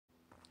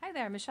Hi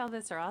there, Michelle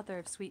Visser, author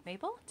of Sweet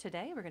Maple.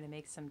 Today we're going to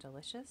make some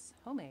delicious,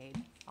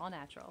 homemade,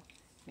 all-natural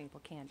maple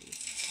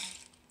candies.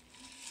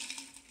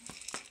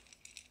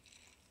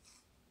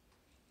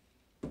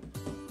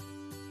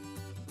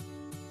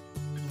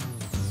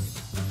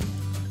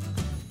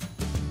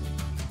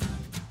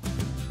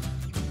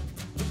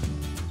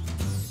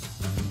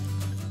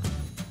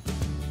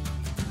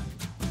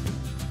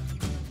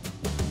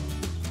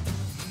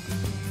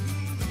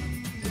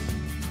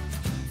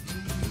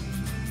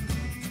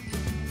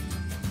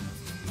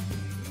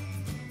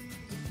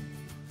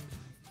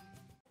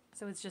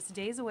 So it's just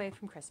days away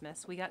from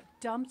Christmas. We got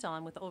dumped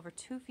on with over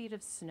 2 feet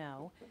of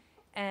snow,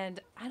 and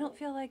I don't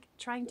feel like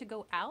trying to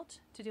go out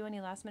to do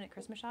any last minute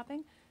Christmas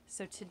shopping.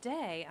 So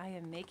today I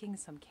am making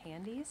some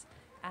candies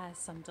as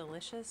some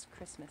delicious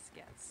Christmas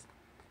gifts.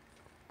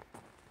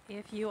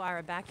 If you are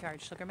a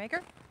backyard sugar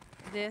maker,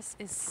 this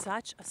is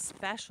such a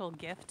special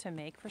gift to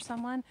make for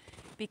someone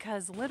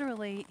because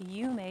literally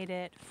you made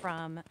it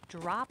from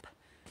drop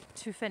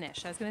to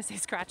finish. I was gonna say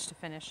scratch to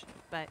finish,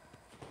 but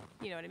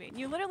you know what I mean.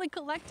 You literally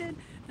collected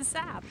the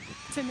sap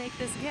to make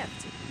this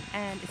gift,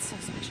 and it's so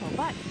special.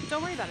 But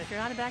don't worry about it. If you're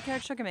not a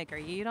backyard sugar maker,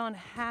 you don't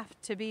have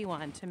to be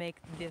one to make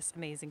this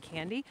amazing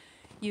candy.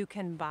 You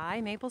can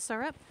buy maple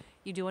syrup.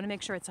 You do want to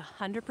make sure it's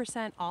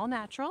 100% all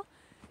natural,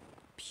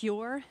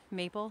 pure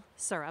maple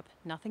syrup,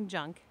 nothing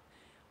junk.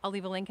 I'll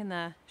leave a link in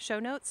the show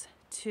notes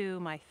to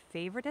my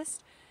favoriteest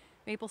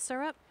maple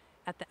syrup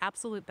at the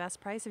absolute best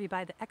price. If you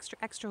buy the extra,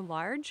 extra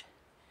large,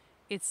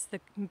 it's the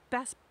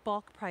best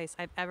bulk price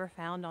I've ever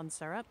found on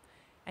syrup,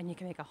 and you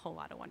can make a whole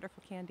lot of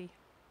wonderful candy.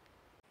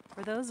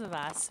 For those of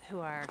us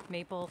who are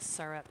maple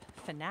syrup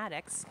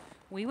fanatics,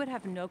 we would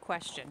have no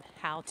question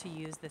how to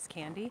use this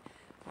candy.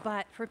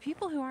 But for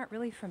people who aren't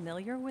really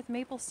familiar with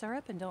maple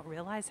syrup and don't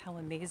realize how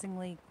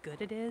amazingly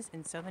good it is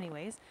in so many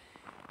ways,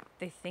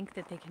 they think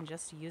that they can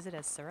just use it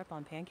as syrup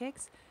on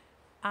pancakes.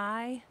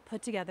 I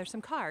put together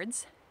some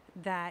cards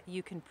that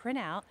you can print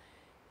out,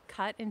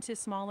 cut into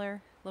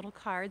smaller little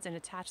cards and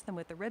attach them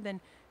with a ribbon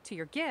to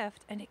your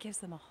gift, and it gives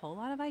them a whole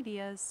lot of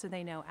ideas so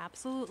they know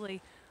absolutely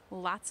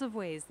lots of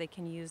ways they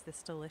can use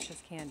this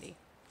delicious candy.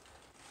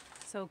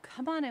 So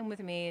come on in with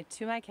me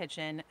to my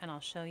kitchen and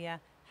I'll show you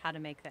how to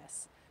make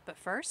this. But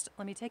first,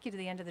 let me take you to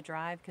the end of the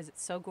drive because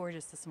it's so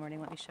gorgeous this morning.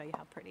 Let me show you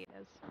how pretty it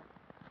is.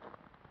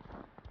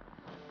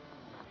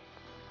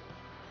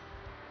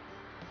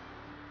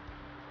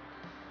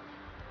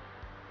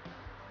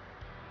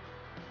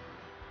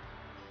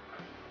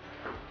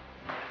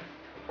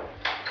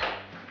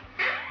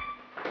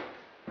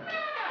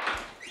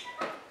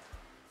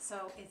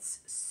 So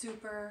it's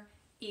super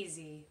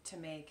easy to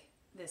make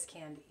this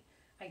candy.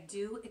 I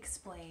do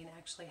explain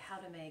actually how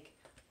to make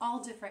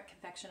all different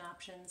confection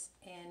options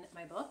in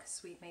my book,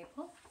 Sweet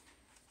Maple.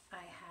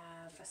 I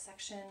have a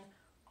section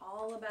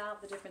all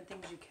about the different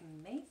things you can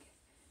make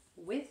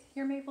with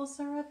your maple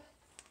syrup,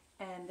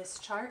 and this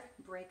chart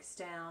breaks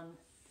down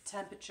the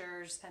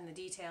temperatures and the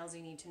details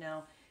you need to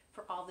know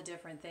for all the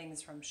different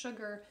things from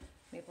sugar,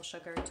 maple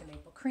sugar, to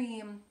maple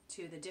cream,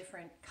 to the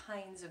different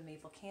kinds of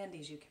maple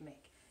candies you can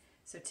make.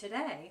 So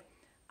today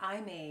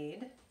I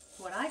made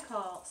what I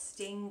call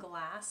stained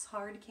glass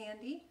hard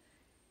candy,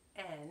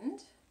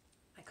 and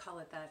I call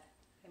it that.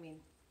 I mean,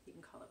 you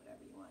can call it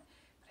whatever you want,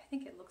 but I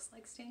think it looks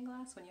like stained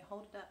glass when you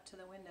hold it up to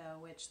the window,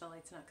 which the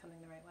light's not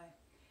coming the right way.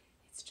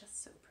 It's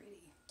just so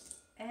pretty.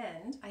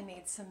 And I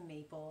made some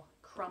maple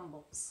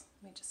crumbles.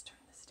 Let me just turn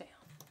this down.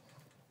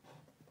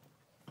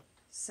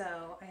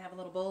 So I have a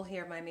little bowl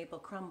here of my maple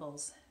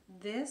crumbles.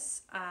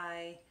 This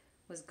I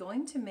was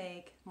going to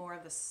make more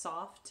of a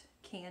soft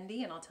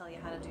candy, and I'll tell you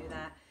how to do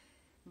that,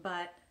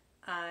 but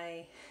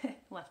I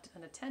left it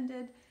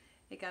unattended.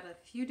 It got a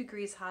few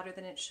degrees hotter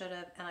than it should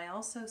have, and I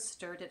also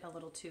stirred it a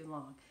little too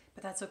long.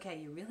 But that's okay,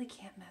 you really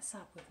can't mess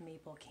up with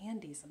maple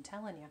candies, I'm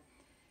telling you.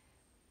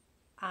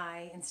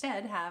 I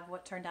instead have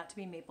what turned out to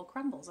be maple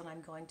crumbles, and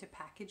I'm going to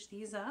package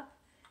these up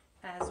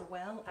as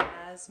well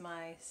as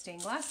my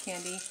stained glass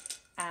candy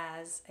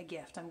as a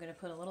gift. I'm going to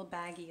put a little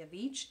baggie of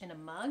each in a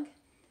mug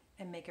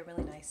and make a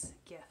really nice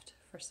gift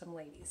for some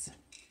ladies.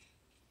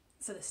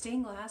 So the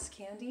stained glass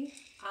candy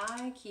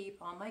I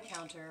keep on my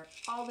counter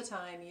all the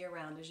time, year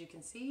round. As you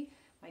can see,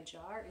 my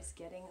jar is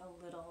getting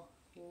a little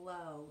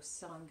low,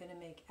 so I'm going to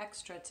make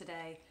extra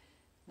today,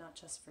 not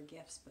just for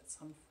gifts, but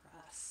some for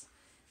us.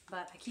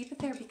 But I keep it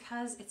there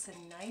because it's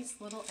a nice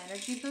little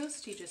energy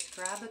boost. You just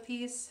grab a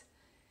piece,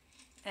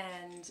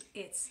 and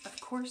it's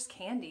of course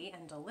candy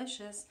and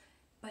delicious,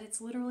 but it's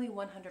literally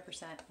 100%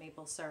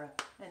 maple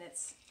syrup, and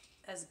it's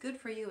as good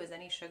for you as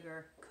any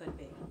sugar could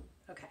be.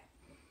 Okay.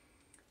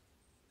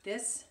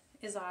 This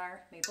is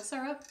our maple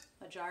syrup,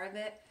 a jar of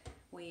it.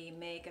 We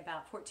make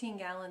about 14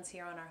 gallons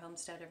here on our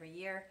homestead every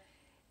year,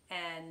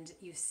 and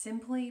you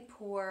simply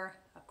pour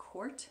a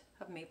quart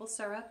of maple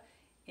syrup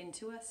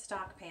into a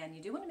stock pan.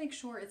 You do want to make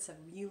sure it's a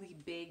really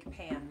big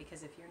pan,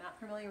 because if you're not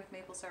familiar with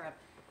maple syrup,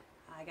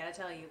 I gotta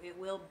tell you, it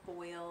will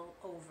boil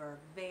over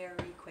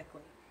very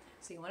quickly.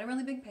 So you want a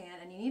really big pan,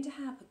 and you need to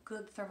have a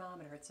good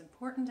thermometer. It's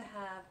important to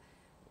have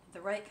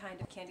the right kind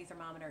of candy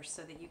thermometer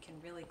so that you can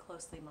really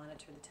closely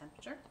monitor the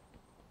temperature.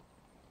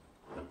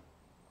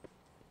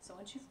 So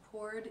once you've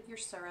poured your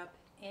syrup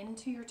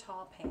into your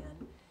tall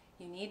pan,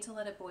 you need to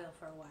let it boil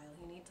for a while.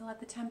 You need to let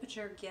the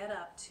temperature get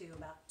up to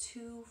about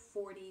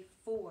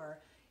 244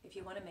 if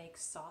you want to make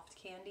soft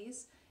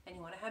candies, and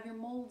you want to have your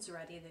molds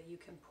ready that you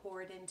can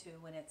pour it into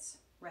when it's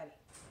ready.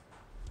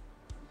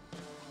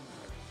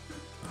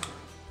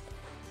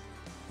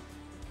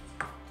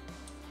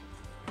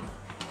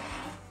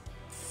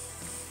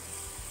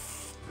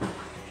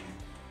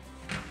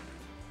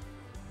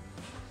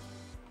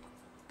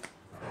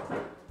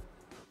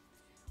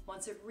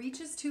 Once it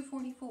reaches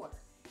 244,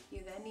 you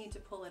then need to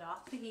pull it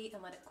off the heat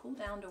and let it cool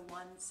down to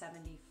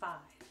 175.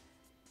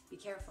 Be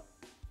careful,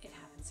 it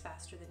happens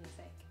faster than you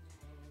think.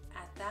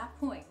 At that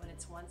point, when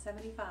it's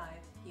 175,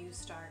 you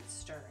start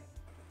stirring.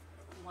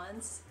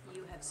 Once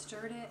you have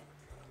stirred it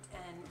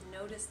and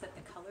notice that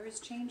the color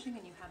is changing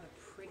and you have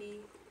a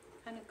pretty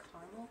kind of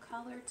caramel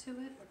color to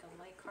it, like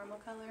a light caramel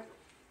color,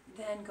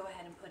 then go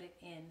ahead and put it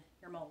in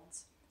your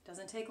molds.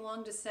 Doesn't take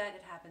long to set,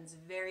 it happens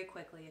very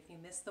quickly. If you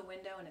miss the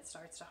window and it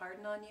starts to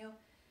harden on you,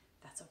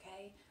 that's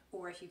okay.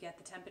 Or if you get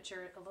the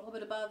temperature a little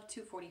bit above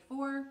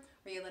 244, or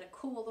you let it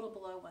cool a little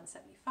below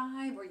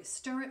 175, or you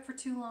stir it for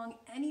too long,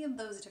 any of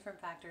those different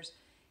factors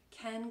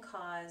can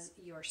cause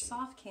your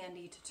soft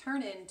candy to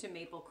turn into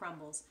maple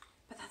crumbles.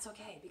 But that's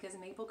okay, because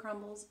maple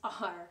crumbles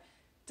are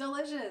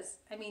delicious.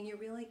 I mean, you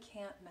really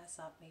can't mess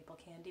up maple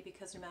candy,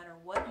 because no matter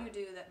what you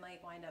do that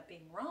might wind up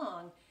being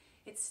wrong,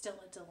 it's still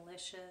a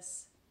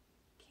delicious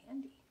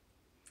candy.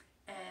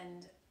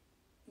 And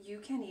you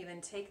can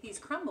even take these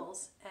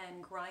crumbles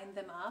and grind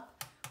them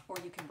up, or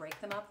you can break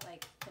them up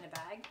like in a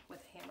bag with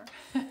a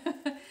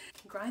hammer.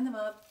 Grind them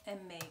up and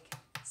make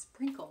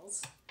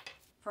sprinkles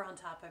for on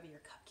top of your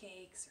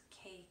cupcakes or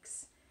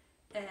cakes.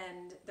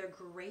 And they're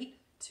great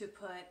to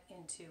put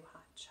into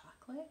hot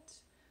chocolate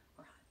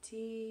or hot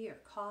tea or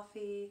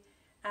coffee,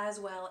 as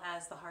well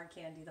as the hard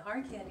candy. The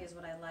hard candy is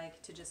what I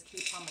like to just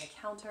keep on my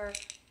counter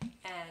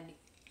and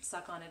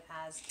suck on it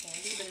as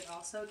candy, but it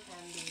also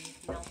can be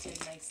melted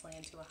nicely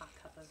into a hot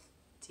cup of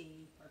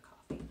tea or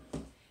coffee.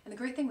 And the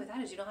great thing with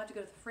that is you don't have to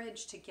go to the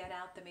fridge to get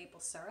out the maple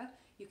syrup.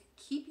 You can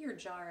keep your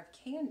jar of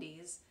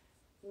candies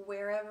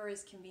wherever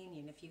is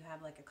convenient. If you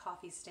have like a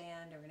coffee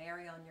stand or an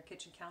area on your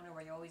kitchen counter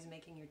where you're always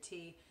making your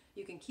tea,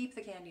 you can keep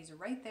the candies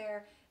right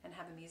there and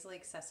have them easily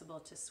accessible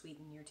to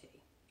sweeten your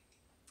tea.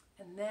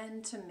 And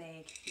then to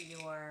make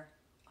your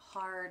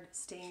hard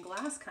stained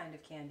glass kind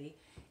of candy,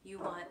 you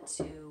want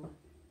to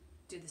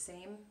do the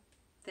same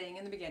thing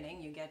in the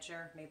beginning. You get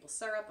your maple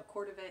syrup, a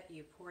quart of it,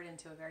 you pour it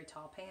into a very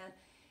tall pan,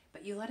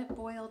 but you let it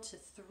boil to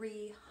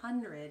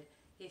 300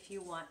 if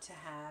you want to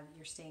have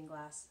your stained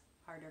glass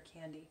harder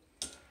candy.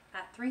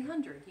 At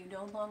 300, you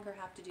no longer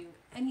have to do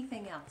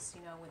anything else.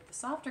 You know, with the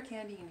softer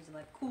candy, you need to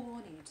let it cool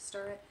and you need to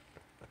stir it.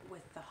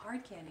 With the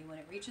hard candy, when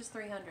it reaches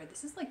 300,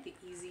 this is like the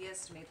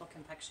easiest maple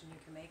confection you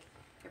can make.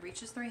 It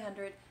reaches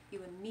 300, you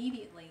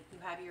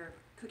have your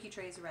cookie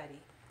trays ready,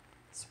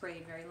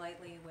 sprayed very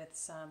lightly with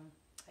some,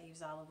 I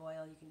use olive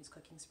oil, you can use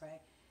cooking spray.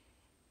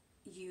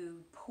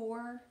 You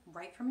pour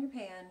right from your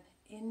pan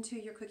into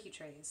your cookie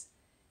trays,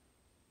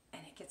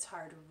 and it gets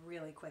hard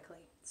really quickly.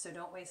 So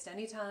don't waste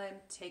any time,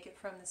 take it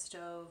from the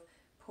stove,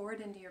 pour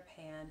it into your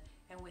pan,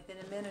 and within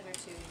a minute or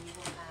two you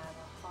will have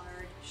a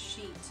hard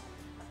sheet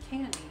of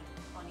candy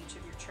on each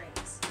of your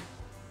trays.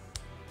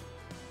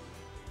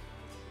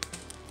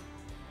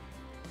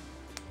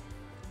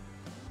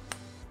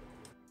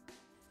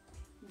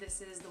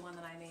 This is the one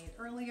that I made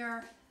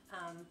earlier.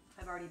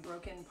 I've already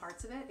broken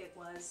parts of it. It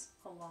was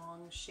a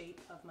long shape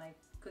of my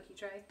cookie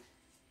tray.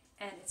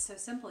 And it's so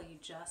simple. You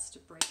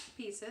just break the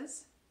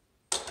pieces,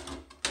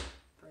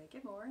 break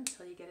it more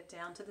until you get it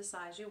down to the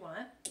size you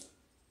want. And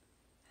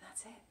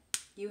that's it.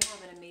 You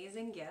have an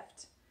amazing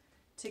gift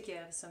to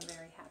give some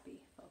very happy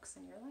folks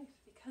in your life.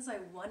 Because I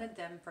wanted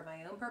them for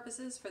my own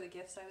purposes, for the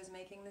gifts I was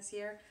making this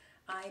year,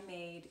 I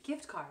made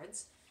gift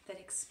cards that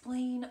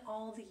explain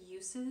all the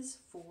uses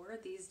for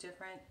these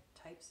different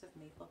types of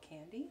maple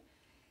candy.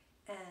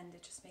 And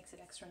it just makes it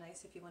extra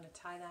nice if you want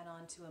to tie that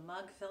onto a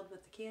mug filled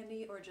with the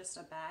candy, or just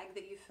a bag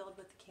that you filled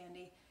with the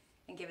candy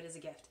and give it as a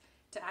gift.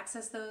 To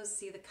access those,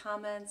 see the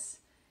comments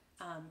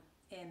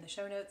in the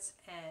show notes,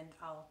 and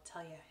I'll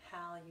tell you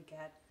how you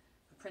get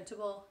a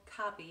printable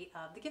copy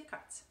of the gift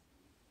cards.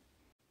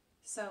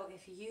 So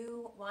if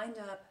you wind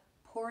up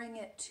pouring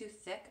it too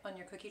thick on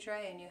your cookie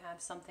tray and you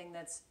have something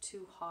that's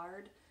too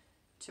hard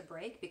to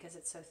break because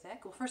it's so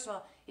thick, well, first of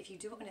all, if you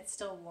do it when it's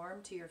still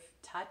warm to your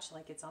touch,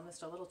 like it's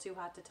almost a little too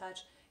hot to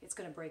touch, it's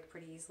going to break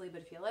pretty easily.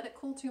 But if you let it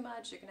cool too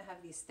much, you're going to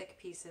have these thick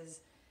pieces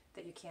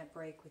that you can't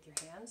break with your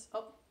hands.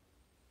 Oh,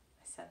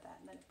 I said that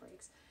and then it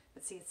breaks.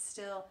 But see, it's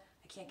still,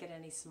 I can't get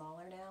any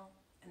smaller now,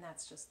 and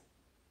that's just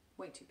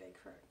way too big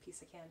for a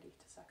piece of candy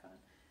to suck on.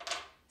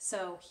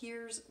 So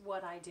here's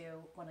what I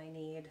do when I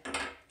need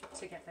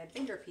to get my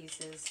bigger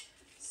pieces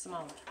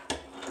smaller.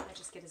 I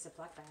just get a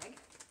Ziploc bag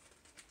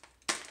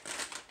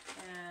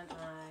and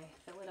I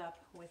fill it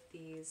up with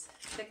these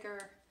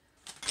thicker,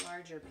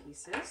 larger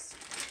pieces.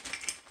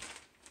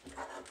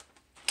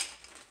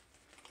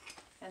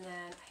 And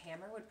then a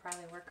hammer would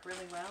probably work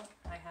really well.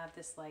 I have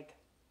this, like,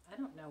 I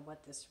don't know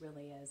what this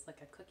really is,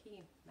 like a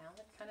cookie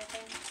mallet kind of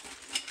thing.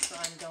 So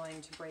I'm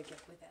going to break it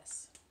with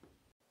this.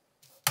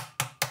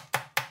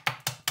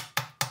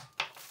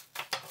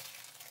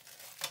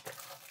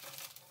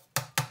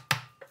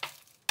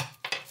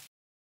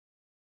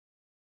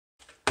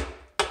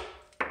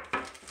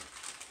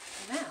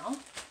 Now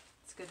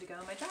it's good to go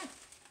in my jar.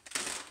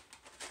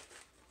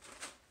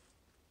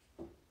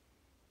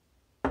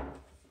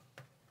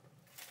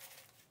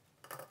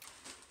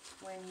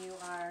 When you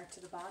are to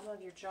the bottom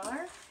of your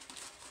jar,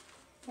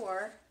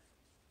 or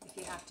if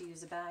you have to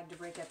use a bag to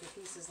break up your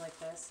pieces like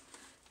this,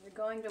 you're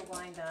going to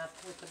wind up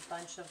with a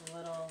bunch of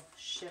little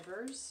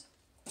slivers,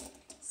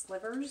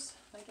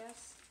 I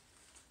guess,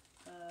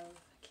 of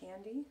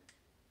candy.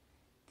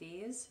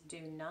 These, do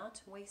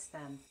not waste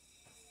them.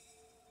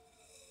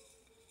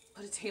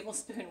 Put a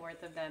tablespoon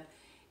worth of them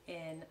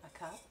in a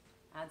cup,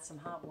 add some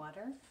hot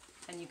water,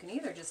 and you can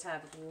either just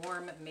have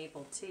warm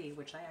maple tea,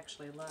 which I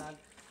actually love,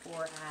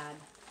 or add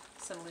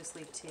some loose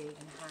leaf tea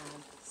and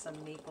have some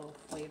maple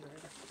flavored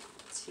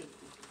tea.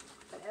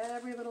 But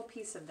every little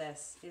piece of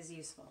this is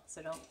useful,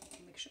 so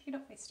make sure you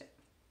don't waste it.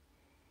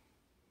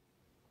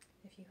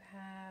 If you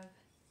have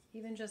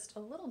even just a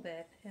little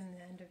bit in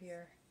the end of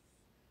your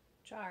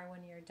jar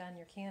when you're done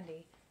your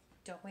candy,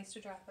 don't waste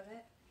a drop of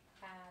it.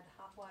 Add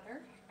hot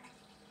water.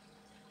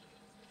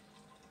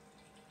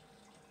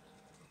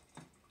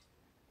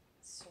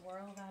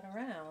 Swirl that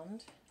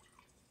around.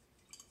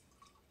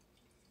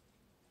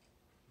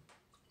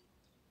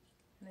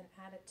 And then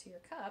add it to your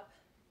cup.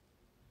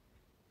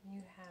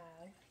 You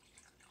have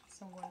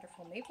some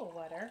wonderful maple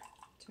water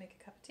to make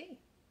a cup of tea.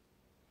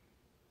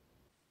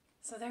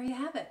 So there you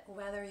have it.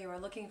 Whether you are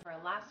looking for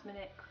a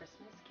last-minute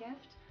Christmas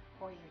gift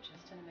or you're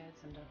just in the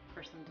mood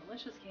for some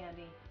delicious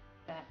candy,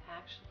 that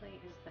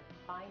actually is the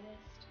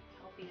finest,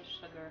 healthiest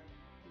sugar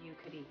you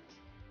could eat,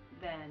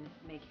 then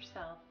make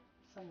yourself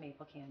some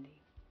maple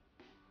candy.